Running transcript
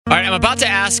All right, I'm about to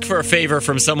ask for a favor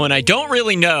from someone I don't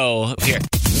really know. Here.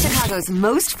 Chicago's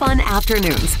most fun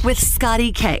afternoons with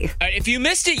Scotty K. All right, if you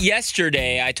missed it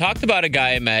yesterday, I talked about a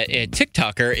guy I met, a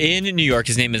TikToker in New York.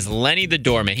 His name is Lenny the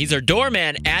doorman. He's our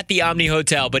doorman at the Omni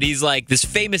Hotel, but he's like this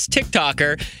famous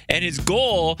TikToker, and his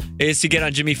goal is to get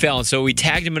on Jimmy Fallon. So we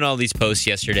tagged him in all these posts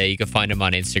yesterday. You can find him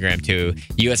on Instagram too.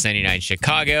 US99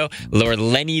 Chicago, Lord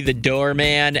Lenny the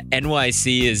doorman,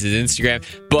 NYC is his Instagram.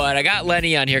 But I got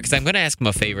Lenny on here because I'm going to ask him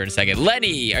a favor in a second.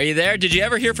 Lenny, are you there? Did you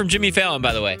ever hear from Jimmy Fallon,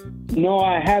 by the way? No,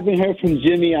 I haven't heard from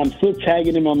Jimmy. I'm still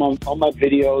tagging him on my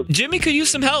videos. Jimmy could use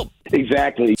some help.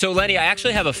 Exactly. So, Lenny, I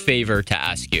actually have a favor to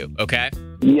ask you, okay?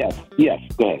 Yes,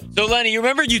 go ahead. So, Lenny, you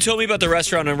remember you told me about the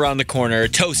restaurant around the corner,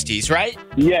 Toasties, right?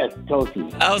 Yes,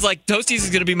 Toasties. I was like, Toasties is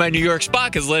going to be my New York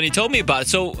spot because Lenny told me about it.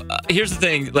 So, here's the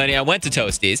thing, Lenny. I went to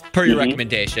Toasties per your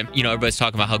recommendation. You know, everybody's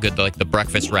talking about how good the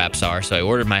breakfast wraps are. So, I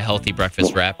ordered my healthy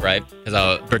breakfast wrap, right? Because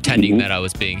I was pretending that I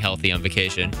was being healthy on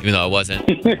vacation, even though I wasn't.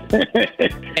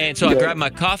 And so I grabbed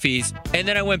my coffees, and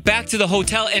then I went back to the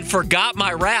hotel and forgot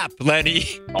my wrap, Lenny.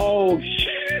 Oh, shit.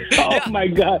 Oh, yeah. My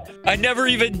God. I never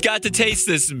even got to taste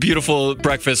this beautiful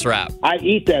breakfast wrap. I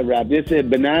eat that wrap. It's a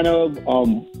banana,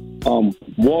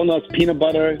 walnuts, peanut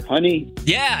butter, honey.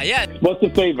 Yeah. What's the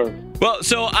flavor? Well,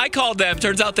 so I called them.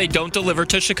 Turns out they don't deliver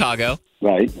to Chicago.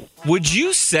 Right. Would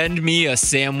you send me a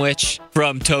sandwich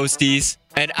from Toasties?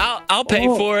 And I'll pay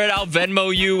for it. I'll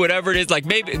Venmo you, whatever it is. Like,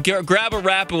 maybe grab a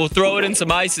wrap and we'll throw it in some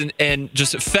ice and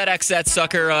just FedEx that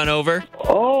sucker on over.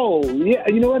 Oh, yeah.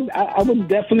 You know what? I would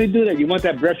definitely do that. You want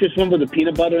that breakfast one with the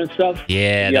peanut butter and stuff?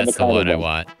 Yeah, that's the one I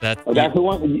want. That's the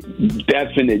one?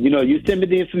 Definite. You know, you send me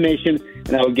the information,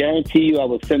 and I will guarantee you I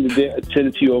will send it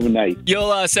to you overnight.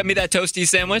 You'll send me that Toasties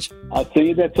sandwich? I'll send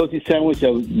you that Toasties sandwich.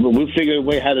 We'll figure a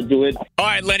way how to do it. All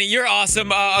right, Lenny, you're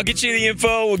awesome. I'll get you the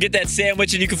info. We'll get that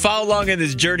sandwich, and you can follow along in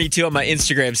this journey, too, on my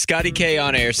Instagram, Scotty K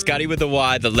on air, Scotty with a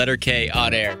Y, the letter K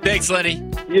on air. Thanks, Lenny.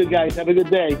 You guys, have a good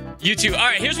day. You too. All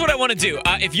right, here's what I want to do.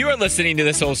 If you are listening to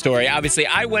this whole story, obviously,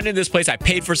 I went in this place, I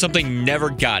paid for something, never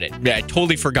got it. Yeah, I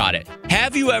totally forgot it.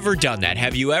 Have you ever done that?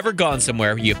 Have you ever gone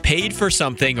somewhere, you paid for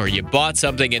something or you bought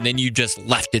something and then you just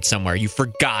left it somewhere? You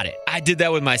forgot it. I did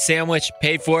that with my sandwich,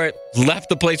 paid for it, left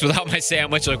the place without my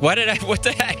sandwich. Like, what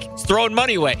the heck? It's throwing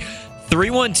money away.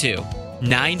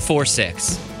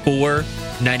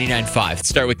 312-946-4995.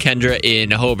 Start with Kendra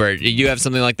in Hobart. Do you have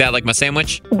something like that, like my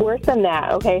sandwich? Worse than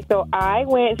that. Okay, so I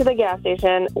went to the gas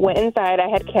station, went inside, I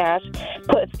had cash,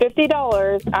 put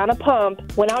 $50 on a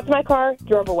pump, went out to my car,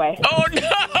 drove away. Oh,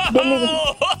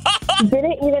 no!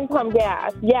 Didn't even pump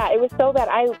gas. Yeah, it was so bad.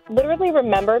 I literally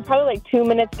remembered probably like 2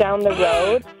 minutes down the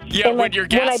road. Yeah, and when your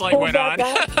gas light went on.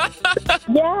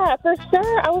 Yeah, for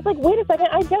sure. I was like, wait a second,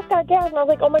 I just got gas. And I was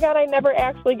like, oh my God, I never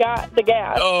actually got the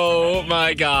gas. Oh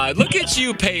my God. Look at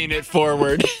you paying it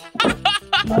forward. Oh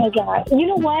my God. You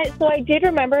know what? So I did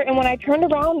remember, and when I turned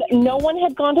around, no one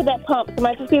had gone to that pump, so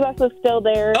my 50 bucks was still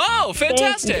there. Oh,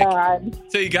 fantastic.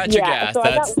 So you got your gas. So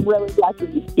I got really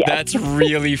lucky. Yes. That's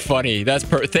really funny.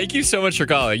 Thank you so much for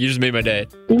calling. You just made my day.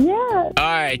 Yeah. All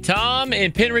right, Tom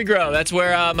in Penry Grove. That's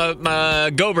where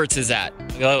my Gobert's is at.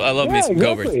 I love me some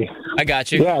exactly. Gobert's. I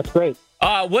got you. Yeah, it's great.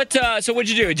 So what'd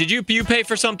you do? Did you pay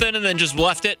for something and then just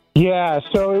left it? Yeah,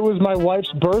 so it was my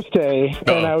wife's birthday,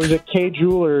 and I was at K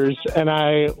Jewelers, and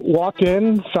I walked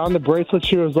in, found the bracelet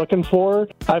she was looking for.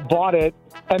 I bought it,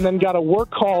 and then got a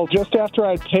work call just after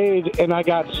I paid, and I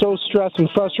got so stressed and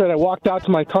frustrated. I walked out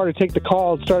to my car to take the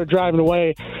call and started driving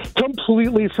away.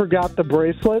 Completely forgot the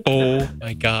bracelet. Oh,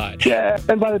 my God. Yeah,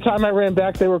 and by the time I ran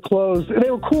back, they were closed.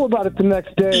 They were cool about it the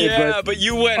next day. Yeah, but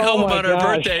you went home on her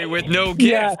birthday with no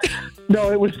gift. Yeah. No,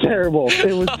 it was terrible.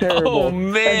 It was terrible. Oh,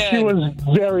 man. And she was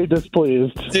very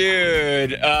displeased.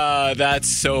 Dude, that's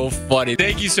so funny.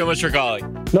 Thank you so much for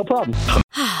calling. No problem.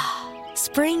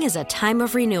 Spring is a time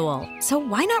of renewal, so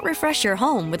why not refresh your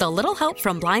home with a little help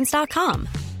from Blinds.com?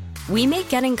 We make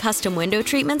getting custom window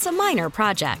treatments a minor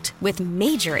project with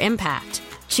major impact.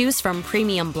 Choose from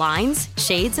premium blinds,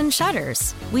 shades, and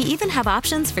shutters. We even have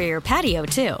options for your patio,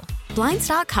 too.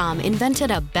 Blinds.com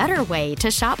invented a better way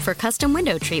to shop for custom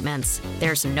window treatments.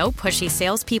 There's no pushy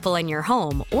salespeople in your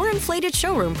home or inflated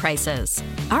showroom prices.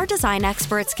 Our design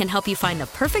experts can help you find the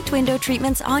perfect window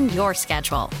treatments on your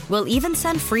schedule. We'll even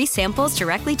send free samples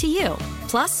directly to you.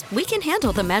 Plus, we can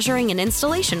handle the measuring and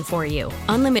installation for you.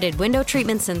 Unlimited window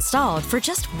treatments installed for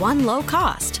just one low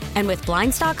cost. And with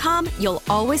Blinds.com, you'll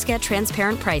always get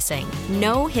transparent pricing.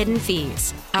 No hidden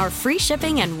fees. Our free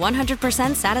shipping and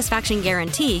 100% satisfaction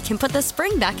guarantee can put the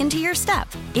spring back into your step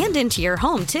and into your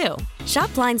home, too.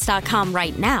 Shop Blinds.com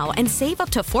right now and save up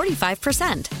to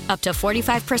 45%. Up to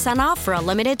 45% off for a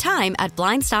limited time at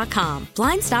Blinds.com.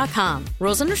 Blinds.com.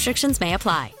 Rules and restrictions may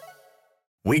apply.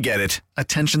 We get it.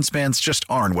 Attention spans just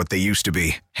aren't what they used to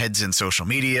be. Heads in social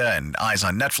media and eyes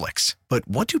on Netflix. But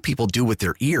what do people do with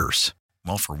their ears?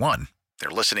 Well, for one, they're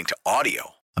listening to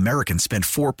audio. Americans spend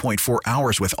 4.4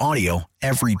 hours with audio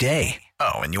every day.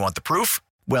 Oh, and you want the proof?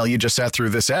 Well, you just sat through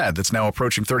this ad that's now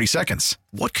approaching 30 seconds.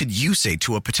 What could you say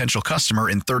to a potential customer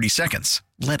in 30 seconds?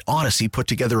 Let Odyssey put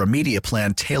together a media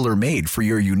plan tailor-made for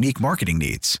your unique marketing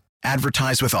needs.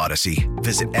 Advertise with Odyssey.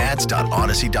 Visit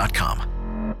ads.odyssey.com.